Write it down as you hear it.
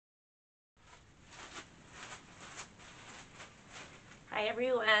Hi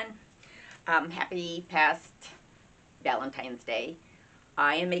everyone. Happy past Valentine's Day.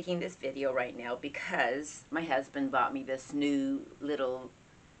 I am making this video right now because my husband bought me this new little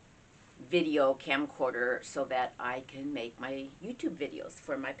video camcorder so that I can make my YouTube videos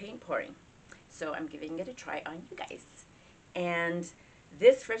for my paint pouring. So I'm giving it a try on you guys. And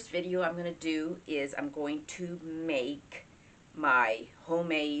this first video I'm going to do is I'm going to make my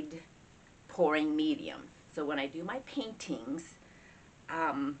homemade pouring medium. So when I do my paintings,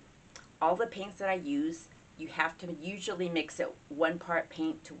 all the paints that I use, you have to usually mix it 1 part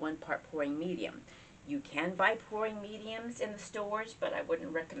paint to 1 part pouring medium. You can buy pouring mediums in the stores, but I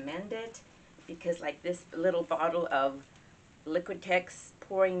wouldn't recommend it because like this little bottle of Liquitex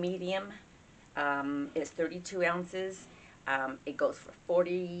Pouring Medium is 32 ounces. It goes for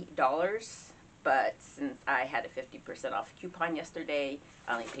 $40, but since I had a 50% off coupon yesterday,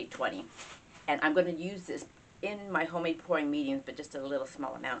 I only paid $20. And I'm going to use this in my homemade pouring mediums, but just a little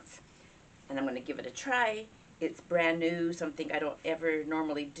small amounts. And I'm going to give it a try. It's brand new, something I don't ever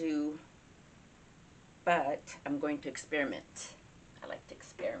normally do, but I'm going to experiment. I like to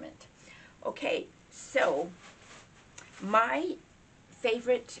experiment. Okay, so my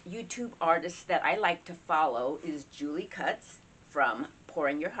favorite YouTube artist that I like to follow is Julie Cuts from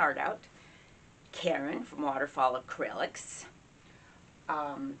Pouring Your Heart Out, Karen from Waterfall Acrylics.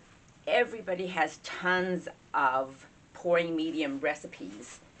 Everybody has tons of pouring medium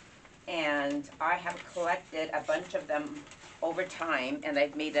recipes, and I have collected a bunch of them over time, and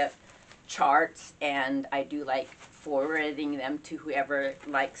I've made up charts, and I do like forwarding them to whoever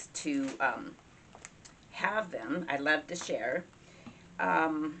likes to have them. I love to share.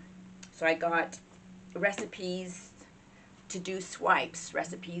 So I got recipes to do swipes,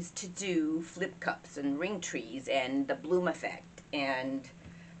 recipes to do flip cups and ring trees and the bloom effect, and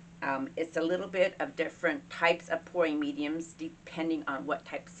it's a little bit of different types of pouring mediums depending on what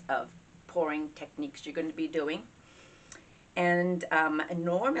types of pouring techniques you're going to be doing. And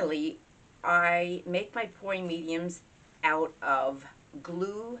normally I make my pouring mediums out of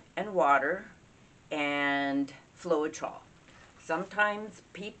glue and water and Floetrol. Sometimes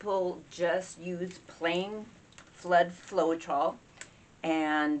people just use plain Flood Floetrol,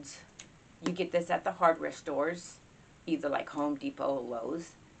 and you get this at the hardware stores, either like Home Depot or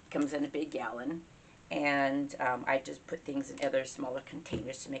Lowe's. Comes in a big gallon, and I just put things in other smaller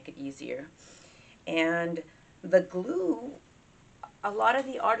containers to make it easier. And the glue, a lot of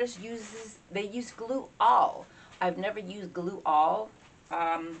the artists use glue all. I've never used glue all.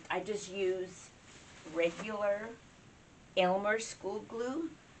 I just use regular Elmer school glue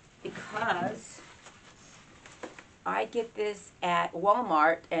because I get this at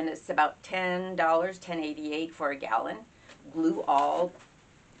Walmart and it's about $10, $10.88 for a gallon. Glue all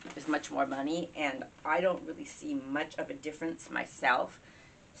is much more money, and I don't really see much of a difference myself,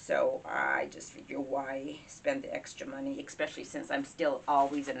 so I just figure why spend the extra money, especially since I'm still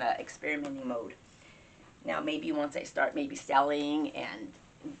always in the experimenting mode. Now maybe once I start maybe selling and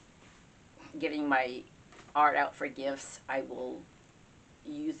giving my art out for gifts, I will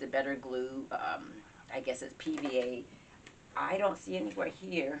use a better glue. I guess it's PVA. I don't see anywhere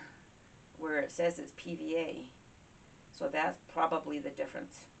here where it says it's PVA, so that's probably the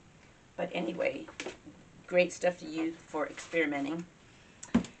difference. But anyway, great stuff to use for experimenting.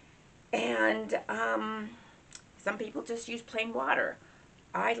 And some people just use plain water.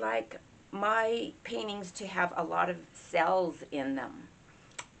 I like my paintings to have a lot of cells in them.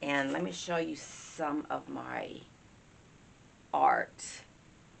 And let me show you some of my art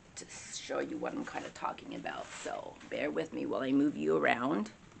to show you what I'm kind of talking about. So bear with me while I move you around.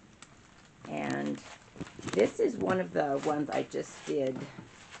 And this is one of the ones I just did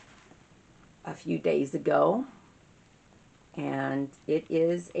a few days ago, and it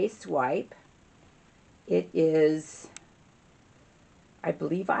is a swipe. It is, I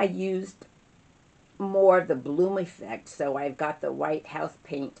believe I used more of the bloom effect, so I've got the white house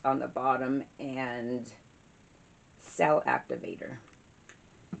paint on the bottom and cell activator.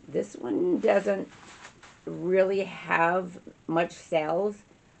 This one doesn't really have much cells.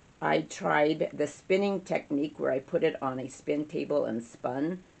 I tried the spinning technique where I put it on a spin table and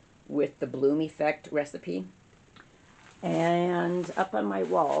spun with the bloom effect recipe. And up on my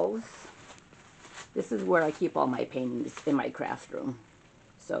walls, this is where I keep all my paintings in my craft room.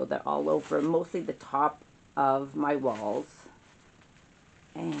 So they're all over, mostly the top of my walls.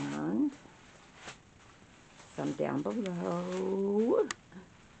 And some down below.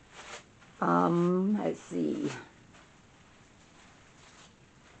 Let's see.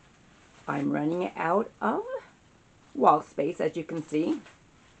 I'm running out of wall space, as you can see.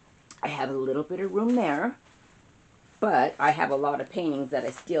 I have a little bit of room there. But I have a lot of paintings that I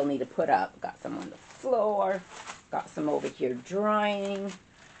still need to put up. Got some on the floor. Got some over here drying.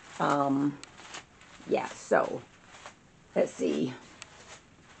 Yeah, so let's see.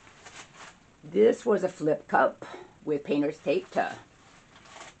 This was a flip cup with painter's tape to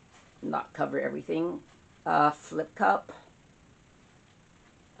not cover everything. Flip cup.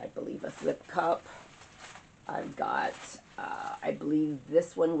 I believe a flip cup. I've got, I believe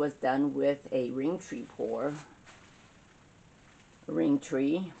this one was done with a ring tree pour. Ring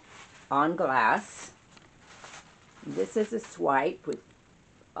tree on glass. This is a swipe with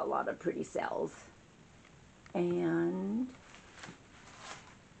a lot of pretty cells. And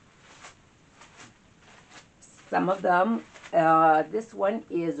some of them, this one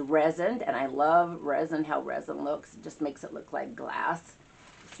is resin, and I love resin, how resin looks. It just makes it look like glass.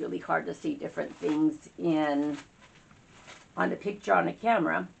 It's really hard to see different things on a picture on a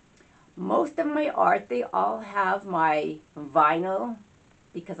camera. Most of my art, they all have my vinyl,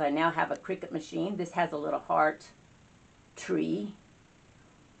 because I now have a Cricut machine. This has a little heart tree.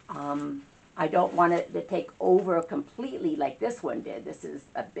 I don't want it to take over completely like this one did. This is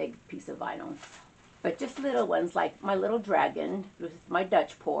a big piece of vinyl. But just little ones like my little dragon with my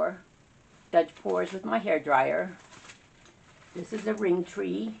Dutch pour. Dutch pours with my hair dryer. This is a ring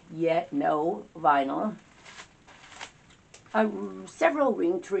tree, yet no vinyl. Several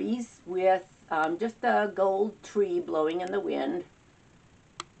ring trees with just a gold tree blowing in the wind.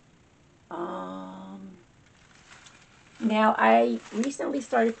 Now, I recently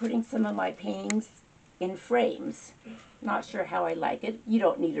started putting some of my paintings in frames. Not sure how I like it. You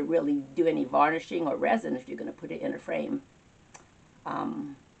don't need to really do any varnishing or resin if you're going to put it in a frame.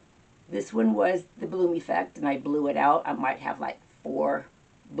 This one was the bloom effect, and I blew it out. I might have like 4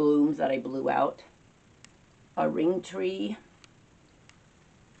 blooms that I blew out. A ring tree.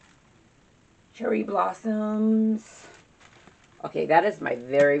 Cherry blossoms. Okay, that is my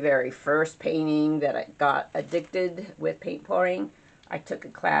very, very first painting that I got addicted with paint pouring. I took a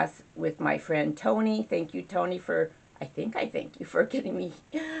class with my friend Tony. Thank you, Tony, for, I thank you for getting me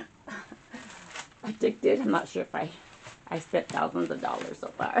addicted. I'm not sure if I spent thousands of dollars so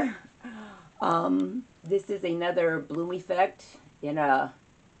far. This is another bloom effect in a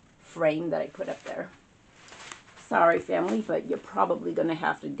frame that I put up there. Sorry, family, but you're probably going to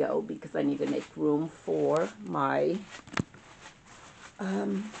have to go because I need to make room for my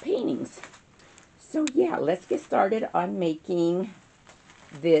paintings. So yeah, let's get started on making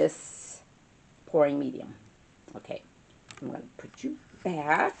this pouring medium. Okay, I'm going to put you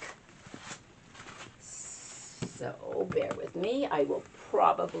back. So bear with me. I will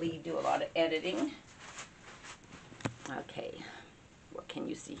probably do a lot of editing. Okay, what can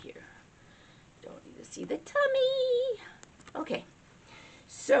you see here? Don't need to see the tummy. Okay,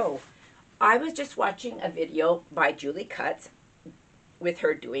 so I was just watching a video by Julie Cutts with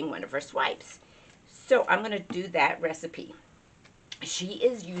her doing one of her swipes. So I'm going to do that recipe. She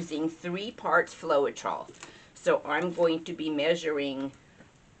is using 3 parts Floetrol. So I'm going to be measuring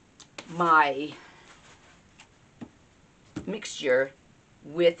my mixture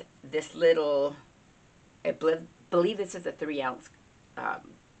with this little, I believe this is a 3-ounce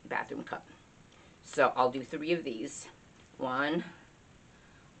bathroom cup. So I'll do 3 of these. 1.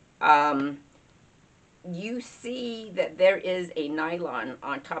 You see that there is a nylon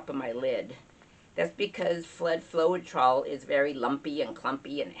on top of my lid. That's because Flood Floetrol is very lumpy and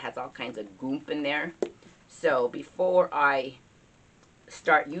clumpy and it has all kinds of goop in there. So before I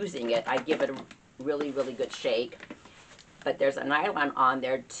start using it, I give it a really, really good shake. But there's a nylon on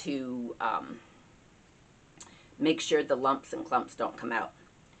there to make sure the lumps and clumps don't come out.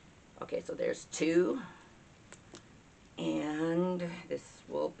 Okay, so there's 2. And this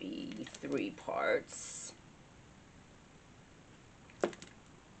will be 3 parts.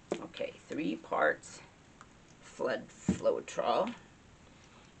 Okay, 3 parts Flood Floetrol.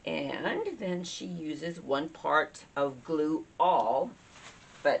 And then she uses 1 part of glue all,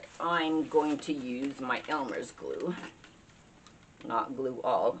 but I'm going to use my Elmer's glue, not glue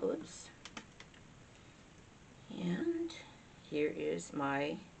all. Oops. And here is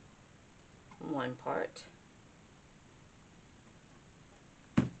my 1 part.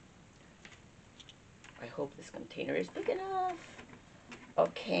 I hope this container is big enough.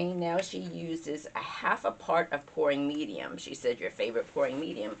 Okay, now she uses a 1/2 part of pouring medium. She said your favorite pouring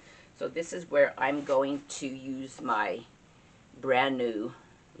medium. So this is where I'm going to use my brand new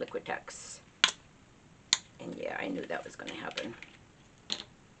Liquitex. And yeah, I knew that was going to happen.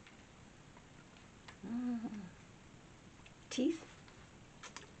 Teeth?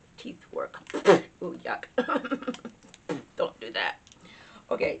 Teeth work. Ooh, yuck. Don't do that.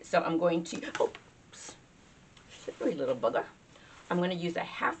 Okay, so I'm going to, oops. slippery little bugger. I'm going to use a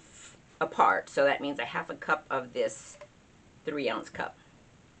half a part, so that means a half a cup of this 3-ounce cup.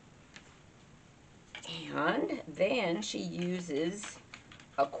 And then she uses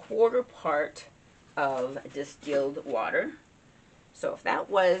a 1/4 part of distilled water. So if that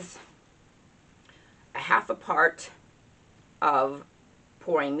was a half a part of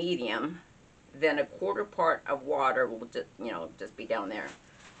pouring medium, then a 1/4 part of water will just, just be down there.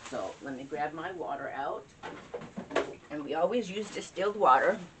 So let me grab my water out. And we always use distilled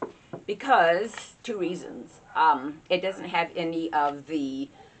water because 2 reasons. It doesn't have any of the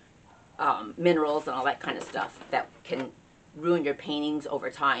minerals and all that kind of stuff that can ruin your paintings over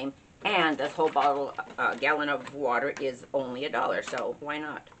time. And this whole bottle, gallon of water is only $1, so why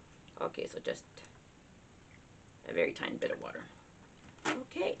not? Okay, so just a very tiny bit of water.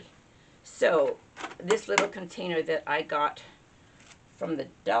 Okay, so this little container that I got from the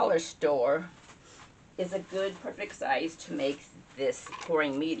dollar store is a good, perfect size to make this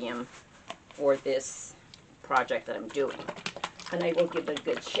pouring medium for this project that I'm doing. And I will give it a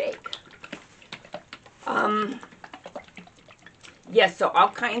good shake. Yes, so all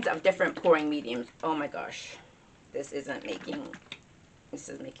kinds of different pouring mediums. Oh my gosh, this is making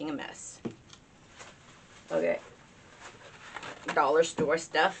a mess. Okay, dollar store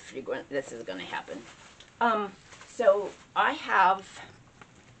stuff. This is going to happen. So I have,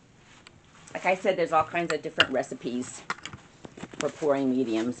 like I said, there's all kinds of different recipes for pouring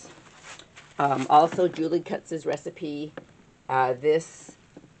mediums. Also, Julie Kutz's recipe. This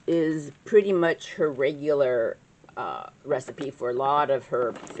is pretty much her regular recipe for a lot of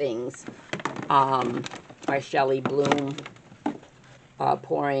her things. By Shelee Bloom,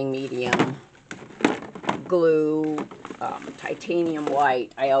 pouring medium, glue, titanium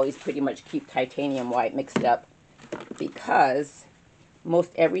white. I always pretty much keep titanium white mixed up because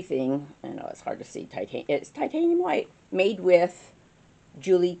most everything, I know it's hard to see, it's titanium white made with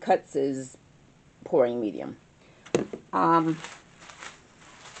Julie Kutz's pouring medium.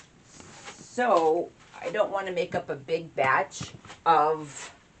 So I don't want to make up a big batch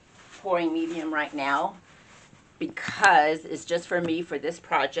of pouring medium right now because it's just for me for this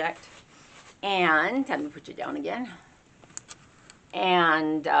project. And let me put you down again.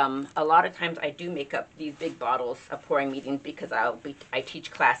 And a lot of times I do make up these big bottles of pouring medium because I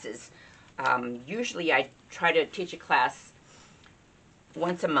teach classes. Usually I try to teach a class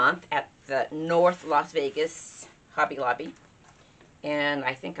once a month at the North Las Vegas Hobby Lobby. And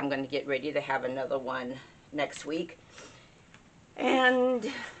I think I'm going to get ready to have another one next week. And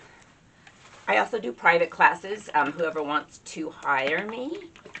I also do private classes. Whoever wants to hire me,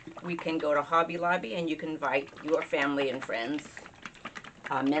 we can go to Hobby Lobby and you can invite your family and friends.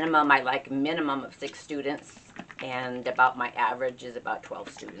 Minimum, I like minimum of 6 students, and about my average is about 12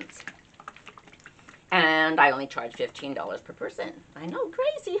 students. And I only charge $15 per person. I know,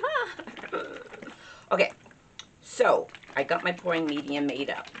 crazy, huh? Okay, so I got my pouring medium made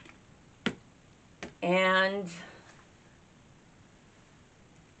up. And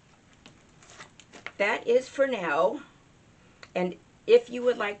that is for now. And if you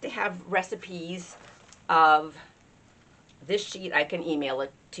would like to have recipes of this sheet, I can email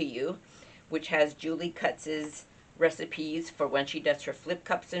it to you, which has Julie Kutz's recipes for when she does her flip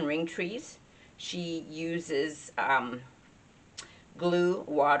cups and ring trees. She uses glue,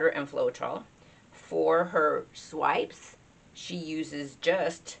 water, and Floetrol. For her swipes, she uses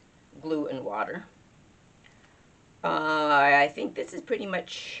just glue and water. I think this is pretty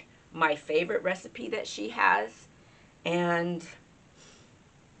much my favorite recipe that she has. And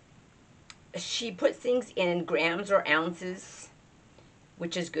she puts things in grams or ounces,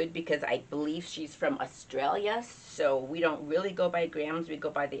 which is good because I believe she's from Australia, so we don't really go by grams, we go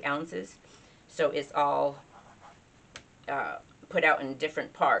by the ounces. So it's all put out in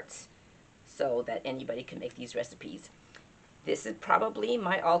different parts so that anybody can make these recipes. This is probably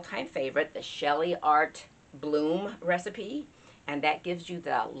my all-time favorite, the Shelee Art Bloom recipe, and that gives you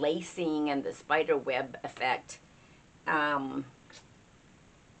the lacing and the spider web effect.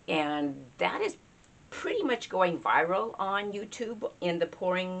 And that is pretty much going viral on YouTube in the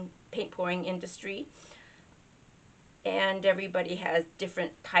paint pouring industry. And everybody has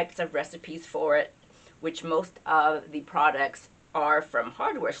different types of recipes for it, which most of the products are from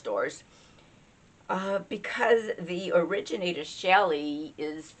hardware stores. Because the originator Shelee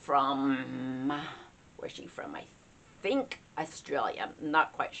is from, where's she from? I think Australia. I'm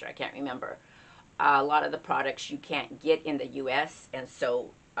not quite sure. I can't remember. A lot of the products you can't get in the US, and so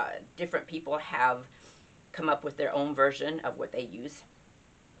different people have come up with their own version of what they use.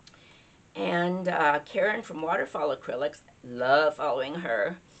 And Karen from Waterfall Acrylics, love following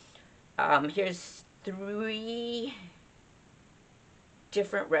her. Here's 3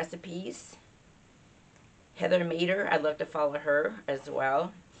 different recipes. Heather Mader, I'd love to follow her as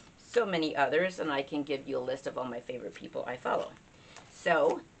well. So many others, and I can give you a list of all my favorite people I follow.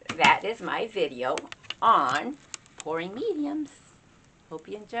 So that is my video on pouring mediums. Hope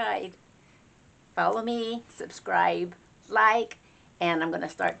you enjoyed. Follow me, subscribe, like, and I'm going to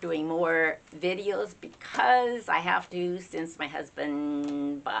start doing more videos because I have to, since my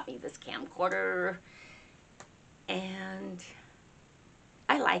husband bought me this camcorder, and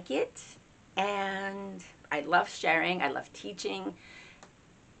I like it, and I love sharing, I love teaching,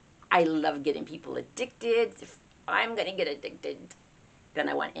 I love getting people addicted. If I'm going to get addicted, then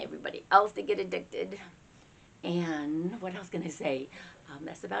I want everybody else to get addicted. And what else can I say?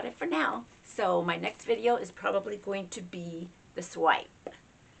 That's about it for now. So my next video is probably going to be the swipe.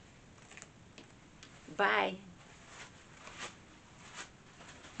 Bye.